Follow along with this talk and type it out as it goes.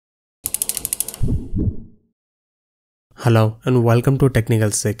Hello and welcome to technical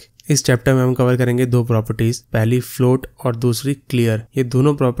सिक। इस chapter में हम कवर करेंगे दो प्रॉपर्टीज, पहली फ्लोट और दूसरी क्लियर। ये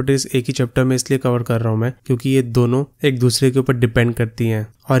दोनों प्रॉपर्टीज एक ही चैप्टर में इसलिए कवर कर रहा हूँ मैं क्योंकि ये दोनों एक दूसरे के ऊपर डिपेंड करती हैं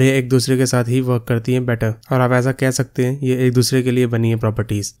और ये एक दूसरे के साथ ही वर्क करती हैं बेटर, और आप ऐसा कह सकते हैं ये एक दूसरे के लिए बनी है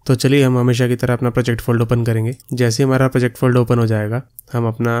प्रॉपर्टीज। तो चलिए हम हमेशा की तरह अपना प्रोजेक्ट फोल्ड ओपन करेंगे। जैसे हमारा प्रोजेक्ट फोल्ड ओपन हो जाएगा हम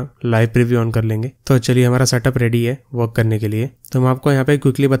अपना लाइव प्रीव्यू ऑन कर लेंगे। तो चलिए हमारा सेटअप रेडी है वर्क करने के लिए। तो मैं आपको यहाँ पे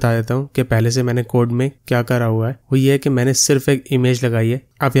क्विकली बता देता हूँ कि पहले से मैंने कोड में क्या करा हुआ है। वो ये है कि मैंने सिर्फ एक इमेज लगाई है।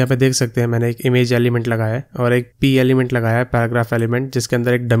 आप यहाँ पे देख सकते हैं मैंने एक इमेज एलिमेंट लगाया है और एक पी एलिमेंट लगाया है, पैराग्राफ एलिमेंट, जिसके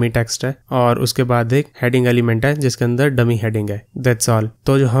अंदर एक डमी टेक्स्ट है, और उसके बाद एक हेडिंग एलिमेंट है जिसके अंदर डमी हेडिंग है। That's all.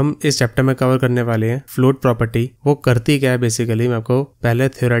 तो जो हम इस चैप्टर में कवर करने वाले हैं फ्लोट प्रॉपर्टी, वो करती क्या है बेसिकली मैं आपको पहले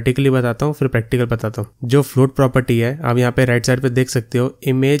थ्योरेटिकली बताता हूँ फिर प्रैक्टिकल बताता हूँ। जो फ्लोट प्रॉपर्टी है आप यहाँ पे राइट साइड पे देख सकते हो,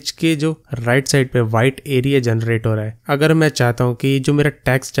 इमेज के जो राइट साइड पे व्हाइट एरिया जनरेट हो रहा है। अगर मैं चाहता हूँ कि जो मेरा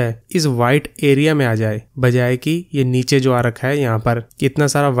टेक्स्ट है इस व्हाइट एरिया में आ जाए, बजाय कि ये नीचे जो आ रखा है यहाँ पर इतना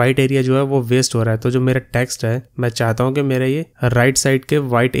सारा व्हाइट एरिया जो है वो वेस्ट हो रहा है, तो जो मेरा टेक्स्ट है मैं चाहता हूँ कि मेरा ये राइट साइड के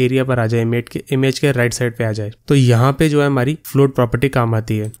व्हाइट एरिया पर आ जाए, इमेज के राइट साइड पे आ जाए। तो यहाँ पे जो है हमारी फ्लोट प्रॉपर्टी काम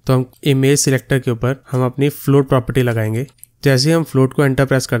आती है। तो हम इमेज सिलेक्टर के ऊपर हम अपनी फ्लोट प्रॉपर्टी लगाएंगे। जैसे हम फ्लोट को एंटर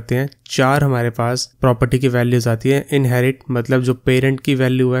प्रेस करते हैं, चार हमारे पास प्रॉपर्टी की वैल्यूज आती है। इनहेरिट मतलब जो पेरेंट की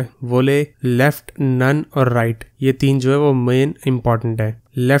वैल्यू है वो ले, लेफ्ट, नन और राइट, ये तीन जो है वो मेन इंपॉर्टेंट है।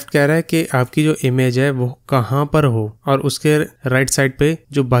 लेफ्ट कह रहा है कि आपकी जो इमेज है वो कहाँ पर हो, और उसके राइट साइड पे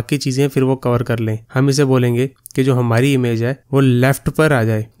जो बाकी चीजें फिर वो कवर कर लें। हम इसे बोलेंगे कि जो हमारी इमेज है वो लेफ्ट पर आ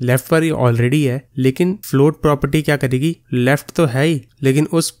जाए। लेफ्ट पर ये ऑलरेडी है, लेकिन फ्लोट प्रॉपर्टी क्या करेगी, लेफ्ट तो है ही लेकिन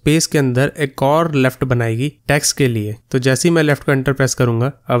उस स्पेस के अंदर एक और लेफ्ट बनाएगी टेक्स्ट के लिए। तो जैसे ही मैं लेफ्ट को एंटर प्रेस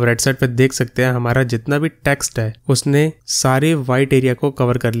करूंगा, अब राइट साइड पे देख सकते हैं हमारा जितना भी टेक्स्ट है उसने सारे व्हाइट एरिया को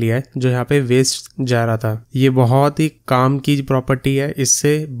कवर कर लिया है जो यहाँ पे वेस्ट जा रहा था। ये बहुत ही काम की प्रॉपर्टी है।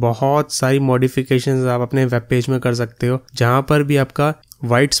 इससे बहुत सारी मॉडिफिकेशंस आप अपने वेब पेज में कर सकते हो। जहां पर भी आपका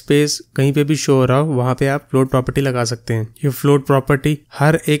व्हाइट स्पेस कहीं पे भी शो हो रहा हो वहां पे आप फ्लोट प्रॉपर्टी लगा सकते हैं। ये फ्लोट प्रॉपर्टी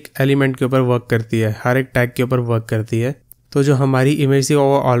हर एक एलिमेंट के ऊपर वर्क करती है, हर एक टैग के ऊपर वर्क करती है। तो जो हमारी इमेज थी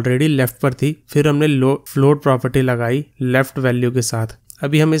वो ऑलरेडी लेफ्ट पर थी, फिर हमने फ्लोट प्रॉपर्टी लगाई लेफ्ट वैल्यू के साथ।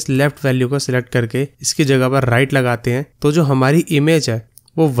 अभी हम इस लेफ्ट वैल्यू को सिलेक्ट करके इसकी जगह पर राइट लगाते हैं, तो जो हमारी इमेज है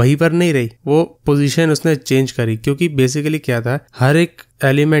वो वहीं पर नहीं रही, वो पोजीशन उसने चेंज करी। क्योंकि बेसिकली क्या था, हर एक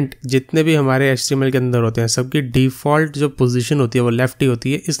एलिमेंट जितने भी हमारे HTML के अंदर होते हैं सबकी डिफॉल्ट जो पोजीशन होती है वो लेफ्ट ही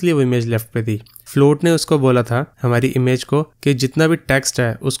होती है, इसलिए वो इमेज लेफ्ट पे थी। फ्लोट ने उसको बोला था हमारी इमेज को कि जितना भी टेक्स्ट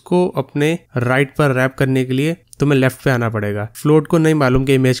है उसको अपने राइट पर रैप करने के लिए तुम्हें लेफ्ट पे आना पड़ेगा। फ्लोट को नहीं मालूम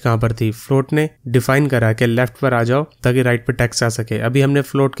कि इमेज कहाँ पर थी, फ्लोट ने डिफाइन करा कि लेफ्ट पर आ जाओ ताकि राइट पे टेक्स्ट आ सके। अभी हमने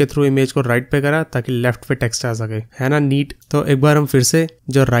फ्लोट के थ्रू इमेज को राइट पे करा ताकि लेफ्ट पे टेक्स्ट आ सके, है ना नीट। तो एक बार हम फिर से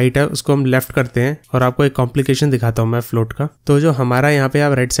जो राइट है उसको हम लेफ्ट करते हैं और आपको एक कॉम्प्लिकेशन दिखाता हूँ मैं फ्लोट का। तो जो हमारा यहाँ पे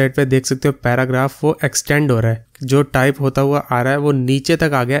आप राइट साइड पे देख सकते हो पैराग्राफ वो एक्सटेंड हो रहा है, जो टाइप होता हुआ आ रहा है वो नीचे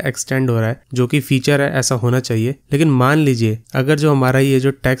तक आ गया, एक्सटेंड हो रहा है, जो कि फीचर है, ऐसा होना चाहिए। लेकिन मान लीजिए अगर जो हमारा ये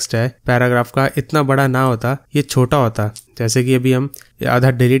जो टेक्स्ट है पैराग्राफ का इतना बड़ा ना होता, ये छोटा होता, जैसे कि अभी हम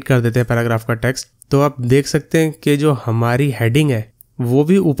आधा डिलीट कर देते हैं पैराग्राफ का टेक्स्ट, तो आप देख सकते हैं कि जो हमारी हेडिंग है वो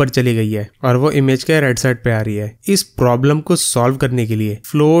भी ऊपर चली गई है और वो इमेज के राइट साइड पे आ रही है। इस प्रॉब्लम को सॉल्व करने के लिए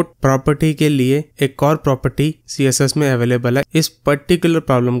फ्लोट प्रॉपर्टी के लिए एक और प्रॉपर्टी CSS में अवेलेबल है इस पर्टिकुलर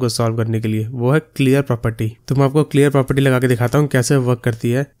प्रॉब्लम को सॉल्व करने के लिए, वो है क्लियर प्रॉपर्टी। तो मैं आपको क्लियर प्रॉपर्टी लगा के दिखाता हूँ कैसे वर्क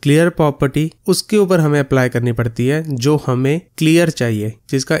करती है। क्लियर प्रॉपर्टी उसके ऊपर हमें अप्लाई करनी पड़ती है जो हमें क्लियर चाहिए,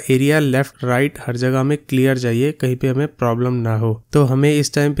 जिसका एरिया लेफ्ट राइट हर जगह में क्लियर चाहिए, कहीं पे हमें प्रॉब्लम ना हो। तो हमें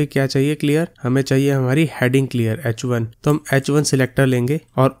इस टाइम पे क्या चाहिए क्लियर, हमें चाहिए हमारी हेडिंग क्लियर H1। तो हम H1 सिलेक्टर लेंगे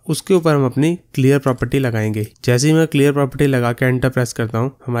और उसके ऊपर हम अपनी क्लियर प्रॉपर्टी लगाएंगे। जैसे ही मैं क्लियर प्रॉपर्टी लगा के एंटर प्रेस करता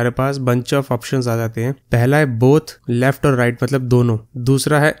हूँ हमारे पास बंच ऑफ ऑप्शंस आ जाते हैं। पहला है बोथ, लेफ्ट और राइट मतलब दोनों।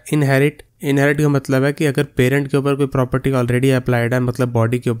 दूसरा है इनहेरिट। इनहेरिट का मतलब है कि अगर पेरेंट के ऊपर कोई प्रॉपर्टी ऑलरेडी अप्लाइड है मतलब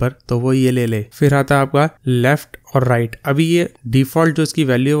बॉडी के ऊपर, तो वो ये ले ले। फिर आता है आपका लेफ्ट और राइट। अभी ये डिफॉल्ट जो इसकी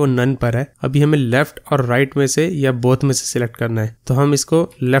वैल्यू है वो नन पर है, अभी हमें लेफ्ट और राइट में से या बोथ में से सिलेक्ट करना है। तो हम इसको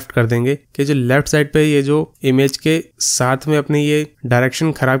लेफ्ट कर देंगे कि जो लेफ्ट साइड पे ये जो इमेज के साथ में अपने ये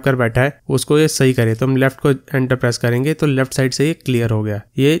डायरेक्शन खराब कर बैठा है उसको ये सही करे। तो हम लेफ्ट को एंटर प्रेस करेंगे तो लेफ्ट साइड से ये क्लियर हो गया,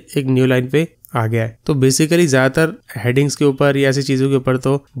 ये एक न्यू लाइन पे आ गया है। तो बेसिकली ज्यादातर हेडिंग्स के ऊपर या ऐसी चीजों के ऊपर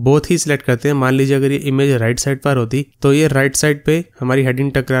तो बोथ ही सिलेक्ट करते हैं। मान लीजिए अगर ये इमेज राइट साइड पर होती तो ये राइट साइड पे हमारी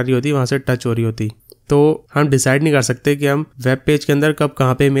हेडिंग टकरा रही होती, वहां से टच हो रही होती। तो हम डिसाइड नहीं कर सकते कि हम वेब पेज के अंदर कब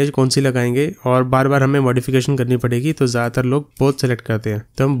कहाँ पे इमेज कौन सी लगाएंगे और बार बार हमें मॉडिफिकेशन करनी पड़ेगी, तो ज्यादातर लोग बोथ सेलेक्ट करते हैं,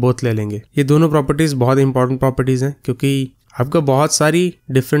 तो हम बोथ ले लेंगे। ये दोनों प्रॉपर्टीज बहुत इंपॉर्टेंट प्रॉपर्टीज हैं क्योंकि आपको बहुत सारी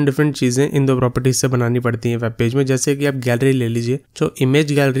डिफरेंट चीजें इन दो प्रॉपर्टीज से बनानी पड़ती हैं वेब पेज में। जैसे कि आप गैलरी ले लीजिए, जो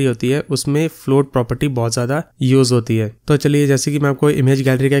इमेज गैलरी होती है उसमें फ्लोट प्रॉपर्टी बहुत ज्यादा यूज होती है। तो चलिए जैसे कि मैं आपको इमेज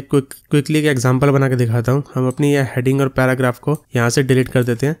गैलरी का क्विकली एक एग्जांपल बना के दिखाता हूँ। हम अपनी यह हेडिंग और पैराग्राफ को यहाँ से डिलीट कर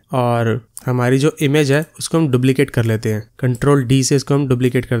देते हैं और हमारी जो इमेज है उसको हम डुप्लीकेट कर लेते हैं। कंट्रोल डी से इसको हम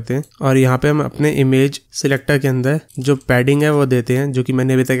डुप्लीकेट करते हैं और यहाँ पे हम अपने इमेज सिलेक्टर के अंदर जो पैडिंग है वो देते हैं, जो कि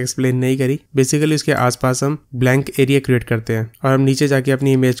मैंने अभी तक एक्सप्लेन नहीं करी। बेसिकली उसके आसपास हम ब्लैंक एरिया क्रिएट करते हैं और हम नीचे जाके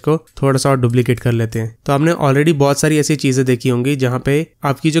अपनी इमेज को थोड़ा सा और डुप्लीकेट कर लेते हैं। तो आपने ऑलरेडी बहुत सारी ऐसी चीजें देखी होंगी जहाँ पे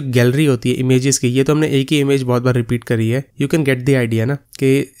आपकी जो गैलरी होती है इमेजेस की, ये तो हमने एक ही इमेज बहुत बार रिपीट करी है। You can get the idea ना,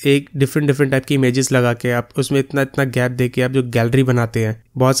 कि एक डिफरेंट टाइप की इमेजेस लगा के आप उसमें इतना गैप दे के आप जो गैलरी बनाते हैं।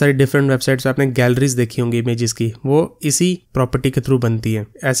 बहुत सारी डिफरेंट वेबसाइट्स पे आपने गैलरीज देखी होंगी इमेजेस की, वो इसी प्रॉपर्टी के थ्रू बनती है।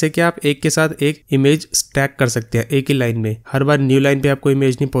 ऐसे कि आप एक के साथ एक इमेज स्टैक कर सकते हैं एक ही लाइन में। हर बार न्यू लाइन पे आपको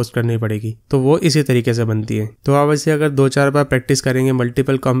इमेज नहीं पोस्ट करनी पड़ेगी, तो वो इसी तरीके से बनती है। तो आप वैसे अगर 2-4 बार प्रैक्टिस करेंगे,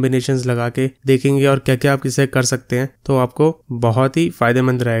 मल्टीपल कॉम्बिनेशंस लगा के देखेंगे और क्या क्या आप इसे कर सकते हैं, तो आपको बहुत ही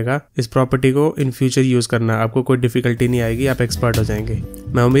फायदेमंद रहेगा इस प्रॉपर्टी को इन फ्यूचर यूज करना। आपको कोई डिफिकल्टी नहीं आएगी, आप एक्सपर्ट हो जाएंगे।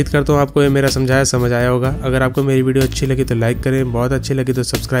 मैं उम्मीद करता हूँ आपको ये मेरा समझाया समझ आया होगा। अगर आपको मेरी वीडियो अच्छी लगी तो लाइक करें, बहुत अच्छी लगी तो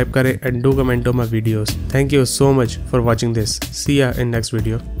सब्सक्राइब करें, and do comment on my videos. Thank you so much for watching this. See ya in next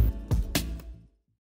video.